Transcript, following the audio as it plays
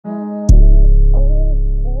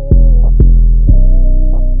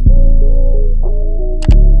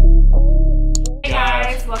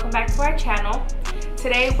to our channel.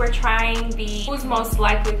 Today we're trying the who's most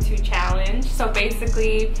likely to challenge. So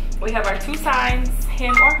basically we have our two signs,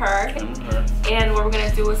 him or her. And what we're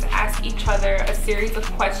gonna do is ask each other a series of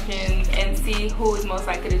questions and see who is most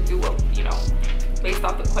likely to do what, you know, based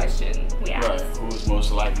off the question we asked. Right, who's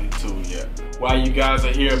most likely to, yeah. While you guys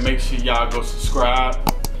are here, make sure y'all go subscribe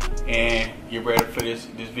and get ready for this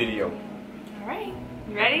video. All right,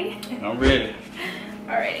 you ready? I'm ready.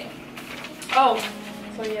 Alrighty. Oh,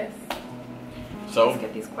 so yes. So let's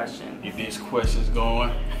get these questions. Get these questions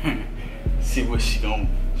going. See what she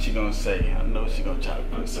gonna say. I know she gonna try to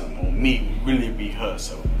put something on me. Really be her.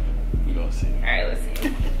 So we gonna see. All right, let's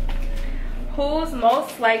see. Who's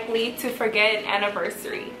most likely to forget an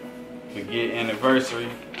anniversary? Forget anniversary.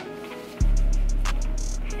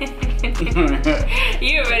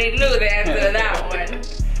 You already knew the answer to that one.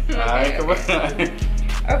 Alright, come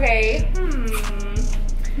on. Okay.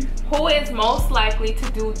 Who is most likely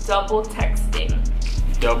to do double texting?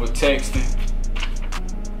 Double texting.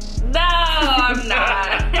 No, I'm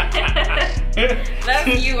not.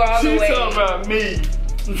 That's you all the way. She's talking about me.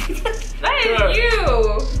 That is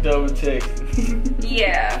you. Double texting.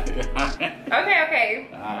 Yeah. Okay.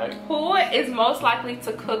 Alright. Who is most likely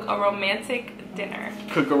to cook a romantic dinner?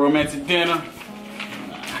 Cook a romantic dinner?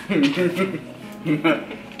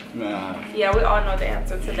 Nah. Yeah, we all know the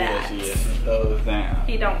answer to that. Yes, those down.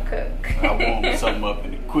 He don't cook. I want something up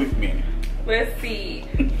in a quick minute. Let's see.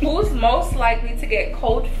 Who's most likely to get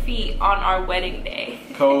cold feet on our wedding day?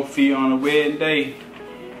 Cold feet on a wedding day.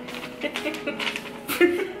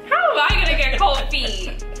 How am I gonna get cold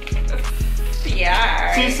feet? Yeah.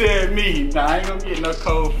 Right. She said me. Nah, I ain't gonna get no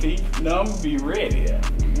cold feet. No, I'm gonna be ready.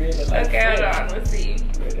 Ready like okay, Fred. hold on. Let's see.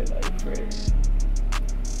 Ready like Fred.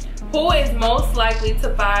 Who is most likely to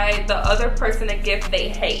buy the other person a gift they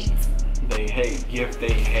hate? They hate. Gift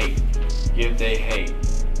they hate. Gift they hate.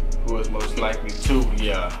 Who is most likely to?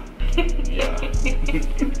 Yeah.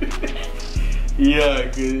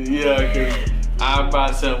 Yeah. Cause I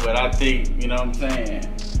buy something what I think, you know what I'm saying?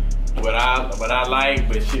 What I like,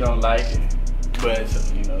 but she don't like it. But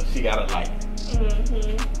you know, she gotta like it.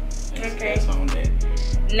 Okay. That's on that.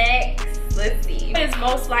 Next, let's see. Who is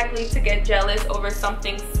most likely to get jealous over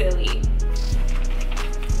something silly?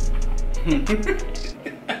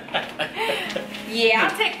 Yeah,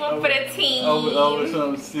 I'll take one for the team. Over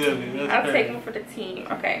something silly. That's I'll crazy. take one for the team.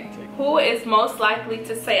 Okay. Who is most likely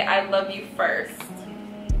to say I love you first?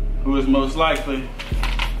 Who is most likely?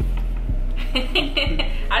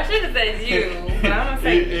 I should have said you, but I'm gonna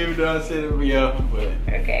say even though I said it, yeah, but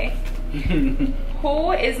okay.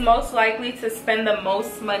 Who is most likely to spend the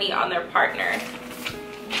most money on their partner?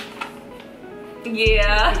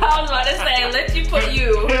 Yeah, I was about to say, let you put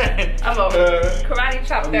you. I'm gonna karate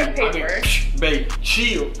chop that paper. Babe,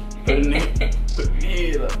 chill. Put me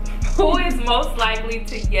head up. Who is most likely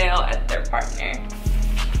to yell at their partner?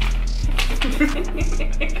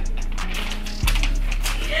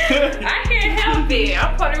 I can't help it.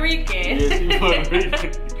 I'm Puerto Rican. Yes, you Puerto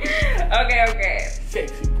Rican. Okay.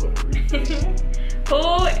 Sexy Puerto Rican.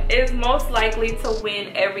 Who is most likely to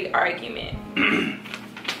win every argument?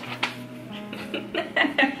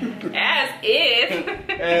 As if.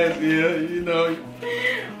 As if, you know.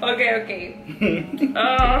 Okay.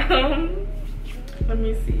 Let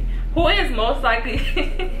me see. Who is most likely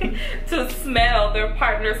to smell their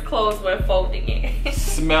partner's clothes when folding it?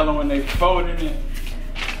 Smell them when they folding it.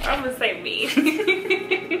 I'm gonna say me.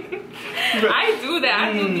 I do that.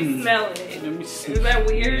 I do be smelling it. Let me Is that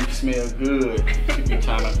weird? You smell good. You be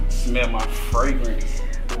trying to smell my fragrance.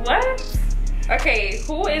 What? Okay,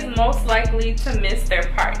 who is most likely to miss their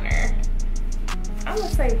partner? I'm gonna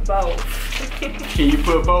say both. Can you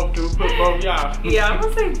put both? Put both y'all. Yeah, I'm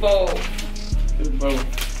gonna say both. Put both.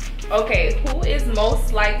 Okay, who is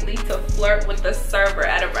most likely to flirt with the server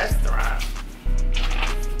at a restaurant?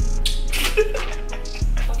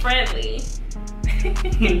 Friendly.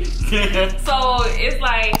 So it's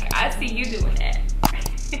like, I see you doing that.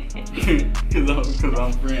 Cause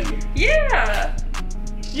I'm friendly. Yeah.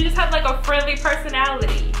 You just have like a friendly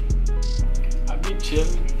personality. I be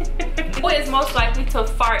chilling. Who is most likely to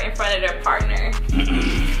fart in front of their partner?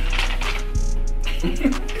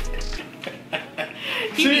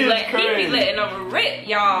 He be letting them rip,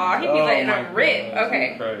 y'all. He be letting them rip.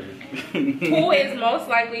 Okay. Who is most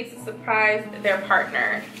likely to surprise their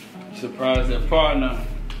partner? Surprise their partner.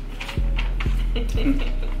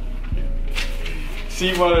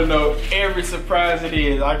 She want to know every surprise it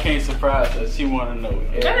is. I can't surprise her. She want to know.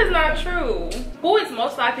 That is not true. Who is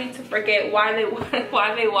most likely to forget why they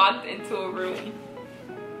walked into a room?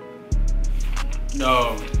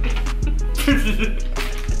 No.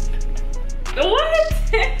 What?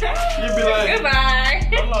 You be like, goodbye.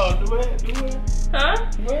 Hold on, do it. Huh?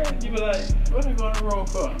 What? You be like, what are you going to roll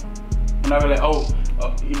for? And I be like, oh,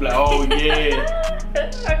 you be like, oh yeah.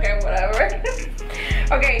 Okay, whatever.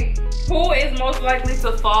 Okay, who is most likely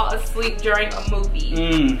to fall asleep during a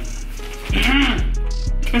movie?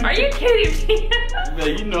 Are you kidding me? Yeah,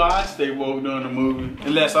 you know I stay woke during the movie,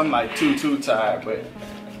 unless I'm like too tired. But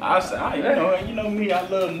I say, you know me, I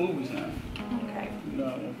love movies now. Okay. You know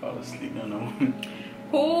I don't fall asleep during the movie.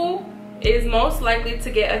 Who is most likely to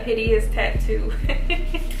get a hideous tattoo?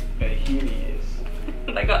 A hideous.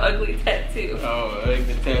 Like an ugly tattoo. Oh,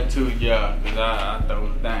 ugly tattoo, yeah, because I throw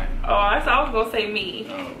it down. Oh, I was gonna say me.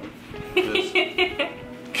 Oh,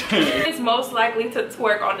 Who is most likely to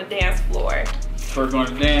twerk on the dance floor? Twerk on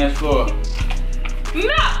the dance floor.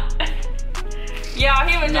 No! Y'all,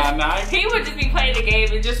 he would just be playing the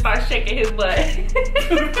game and just start shaking his butt. He'll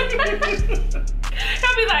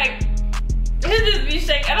be like, he'll just be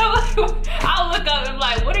shaking. And I'll look up and be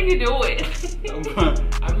like, what are you doing?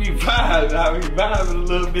 I be vibing a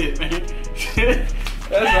little bit, man.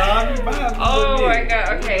 That's all I be vibing. Oh my God,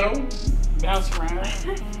 okay. You know, bounce around.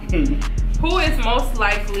 Who is most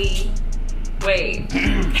likely, wait.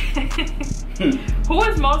 Who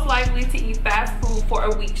is most likely to eat fast food for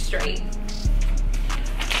a week straight?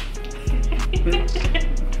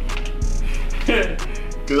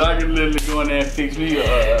 Cause I can literally go in there and fix me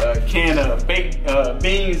a can of baked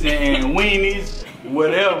beans and weenies,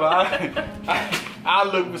 whatever. I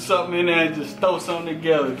look for something in there and just throw something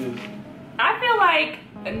together. I feel like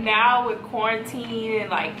now with quarantine and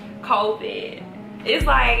like COVID, it's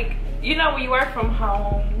like, you know, when you work from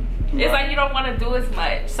home, it's like you don't want to do as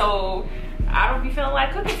much. So I don't be feeling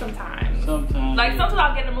like cooking sometimes. Like sometimes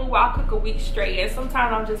I'll get in the mood where I'll cook a week straight, and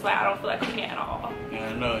sometimes I'm just like, I don't feel like cooking at all. Yeah,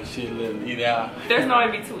 I know, shit, little eat out. There's no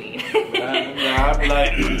in between. I'll be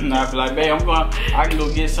like, babe, I can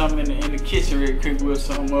go get something in the kitchen real quick with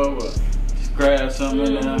something up, or just grab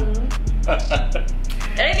something in there.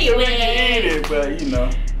 Anyway, eat it, but you know.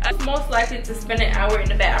 I'm most likely to spend an hour in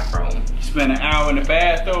the bathroom. Spend an hour in the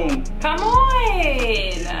bathroom. Come on.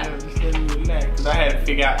 Yeah, just let me relax. Cause I had to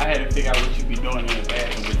figure out what you be doing in the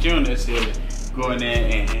bathroom. But you don't necessarily go in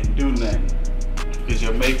there and do nothing. Cause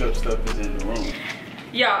your makeup stuff is in the room.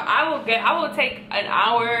 Yeah, I will take an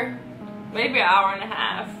hour, maybe an hour and a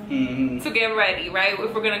half to get ready, right?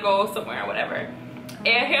 If we're gonna go somewhere or whatever.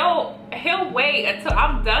 And he'll wait until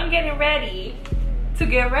I'm done getting ready to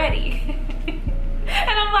get ready. And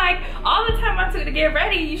I'm like, all the time I took to get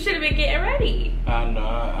ready, you should have been getting ready. I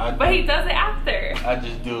know. But he does it after. I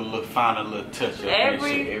just do find a little touch up.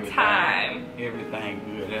 Every time. Everything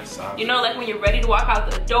good. That's all. You know, like when you're ready to walk out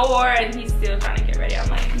the door and he's still trying to get ready. I'm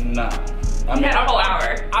like, nah. I had a whole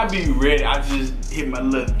hour. I be ready. I just hit my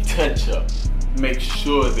little touch up. Make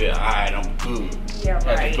sure that, alright, I'm good. Yeah, right.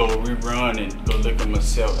 I have to go rerun and go look at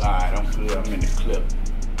myself. Alright, I'm good. I'm in the clip.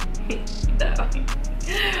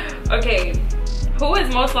 No. Okay. Who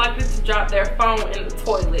is most likely to drop their phone in the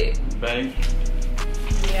toilet? Babe?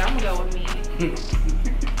 Yeah, I'm gonna go with me.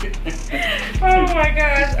 Oh my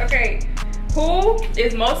gosh. Okay. Who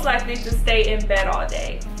is most likely to stay in bed all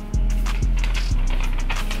day?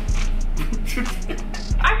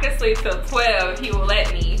 I could sleep till 12 if he will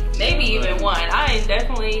let me. Maybe even 1. I ain't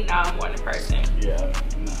definitely not a morning person. Yeah,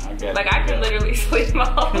 nah, I gotta. Like I could literally sleep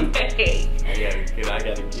all day. I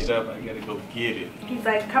gotta get up. I gotta go get it. He's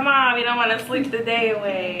like, come on, we don't want to sleep the day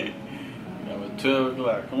away. Yeah, but 12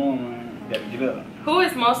 o'clock. Come on, man. You gotta get up. Who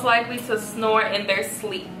is most likely to snore in their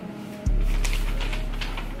sleep?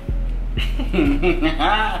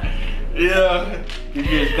 Yeah, he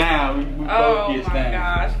gets down. We both gets down. Oh my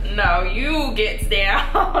gosh. No, you gets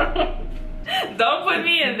down. Don't put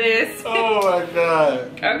me in this. Oh my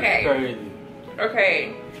God. Okay. Crazy.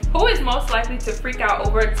 Okay. Who is most likely to freak out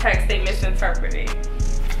over a text they misinterpreted?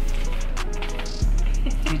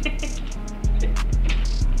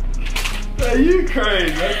 Are you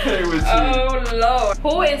crazy? I can't with you. Oh Lord.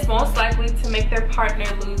 Who is most likely to make their partner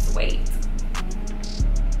lose weight?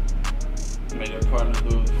 Make their partner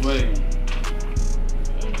lose weight.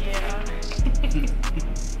 Yeah.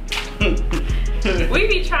 We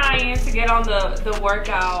be trying to get on the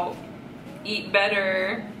workout, eat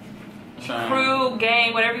better, crew,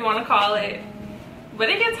 gang, whatever you want to call it. But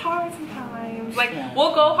it gets hard sometimes. Like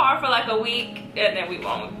we'll go hard for like a week and then we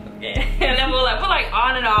won't. Yeah. And then we're like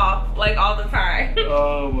on and off like all the time.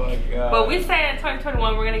 Oh my God. But we say in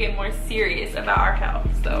 2021 we're gonna get more serious about our health.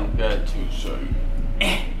 So got to, so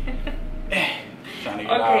trying to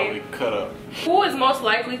get all the cut up. Who is most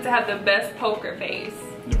likely to have the best poker face?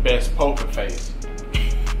 The best poker face.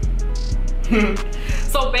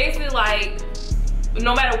 So basically, like,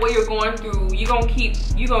 no matter what you're going through, you gonna keep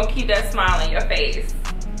that smile on your face?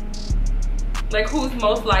 Like, who's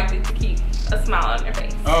most likely to keep a smile on their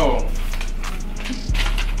face? Oh.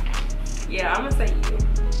 Yeah, I'm gonna say you.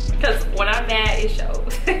 Because when I'm mad, it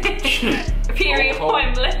shows. Period,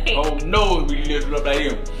 point blank. Oh no, we lift up like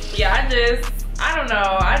him. Yeah, I don't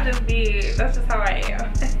know. That's just how I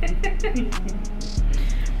am.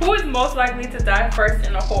 Who is most likely to die first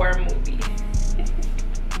in a horror movie?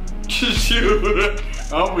 Shoot,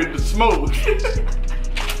 I'm with the smoke.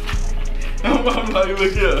 I'm like,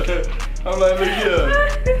 look here. I'm like, look here.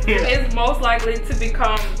 Who is most likely to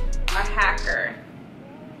become a hacker?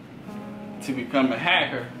 To become a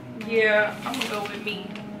hacker? Yeah, I'm gonna go with me.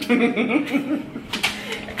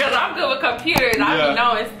 Because I'm good with computers. I be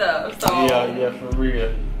knowing stuff. So yeah, for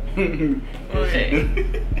real. Okay.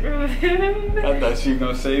 I thought she was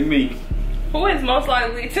gonna say me. Who is most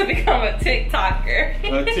likely to become a TikToker?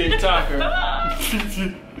 A TikToker?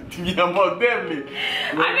 Yeah, most definitely.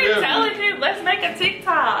 I've been telling you, let's make a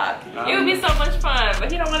TikTok. It would be so much fun,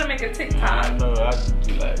 but he don't want to make a TikTok. I know, I just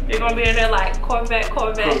be like, you're gonna be in there like Corvette.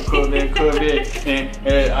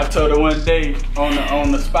 and I told her one day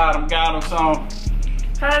on the Spot 'em Got 'em song.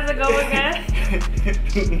 How does it go again?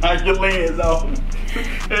 Knock your lens off.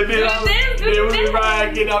 And then we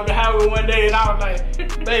ride, get off the highway one day, and I was like,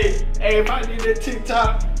 babe, hey, if I did that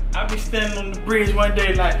TikTok, I'd be standing on the bridge one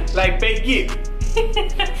day like Big Git.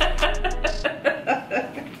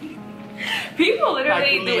 People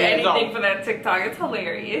literally do anything for that TikTok. It's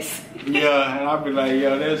hilarious. Yeah, and I'll be like,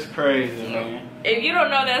 yo, that's crazy, man. If you don't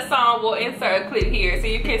know that song, we'll insert a clip here so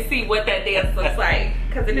you can see what that dance looks like.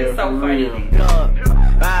 Because it is so funny.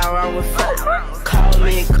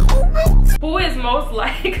 Who is most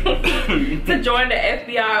likely to join the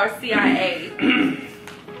FBI or CIA?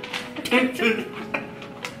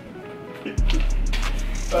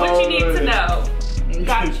 What you need to know.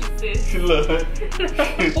 Got you, sis.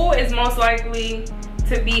 Who is most likely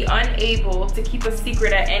to be unable to keep a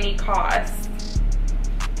secret at any cost?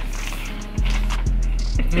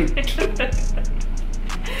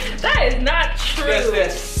 That is not true. That's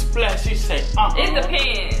that splash. She said, It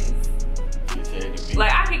depends. She said it depends.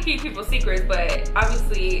 Like, I can keep people's secrets, but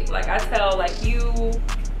obviously, like, I tell, like, you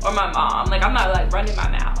or my mom. Like, I'm not, like, running my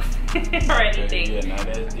mouth or anything. Yeah, no,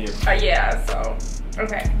 that's different. Yeah, so,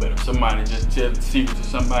 okay. But if somebody just tells the secret to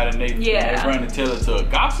somebody and they run and tell it to a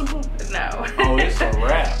gossiper? No. Oh, it's a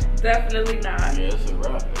wrap. Definitely not. Yeah, it's a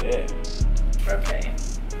wrap for that. Okay.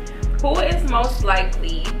 Who is most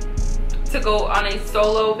likely to go on a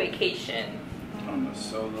solo vacation? On a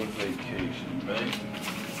solo vacation, baby.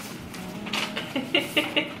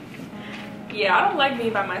 Yeah, I don't like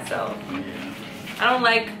being by myself. Yeah. I don't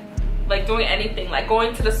like doing anything, like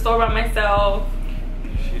going to the store by myself.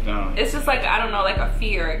 She don't. It's just like, I don't know, like a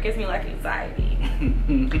fear. It gives me like anxiety.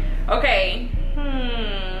 Okay.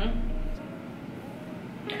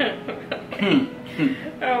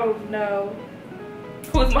 Oh no.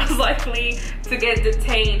 Who's most likely to get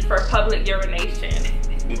detained for public urination?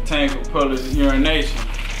 Detained for public urination.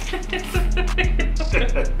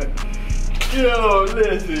 Yo,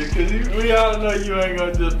 listen, cause we all know you ain't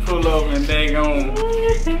gonna just pull up and dang on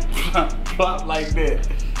plop like that.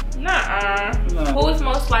 Nuh-uh. Who is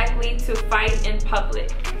most likely to fight in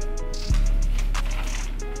public?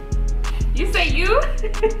 You say you?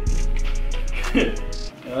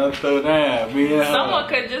 I'll throw down. Someone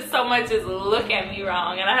could just so much as look at me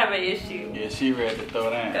wrong and I have an issue. Yeah, she ready to throw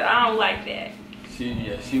down. I don't like that. She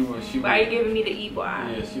Why are you giving me the evil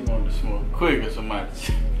eye? Yeah, she wanted to smoke quick or somebody.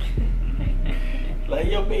 Like,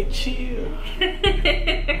 yo, babe, chill. Ready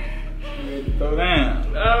to throw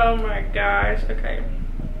down. Oh my gosh, okay.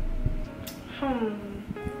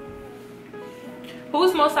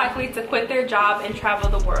 Who's most likely to quit their job and travel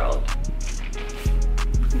the world?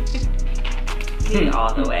 Me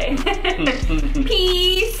all the way.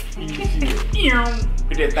 Peace.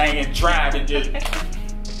 Put that thing and drive and just.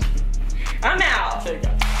 I'm out. Take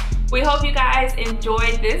out. We hope you guys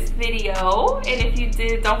enjoyed this video, and if you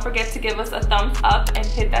did, don't forget to give us a thumbs up and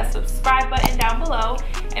hit that subscribe button down below,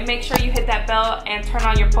 and make sure you hit that bell and turn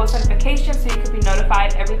on your post notifications so you can be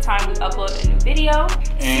notified every time we upload a new video.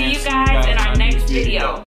 See you guys in our next video.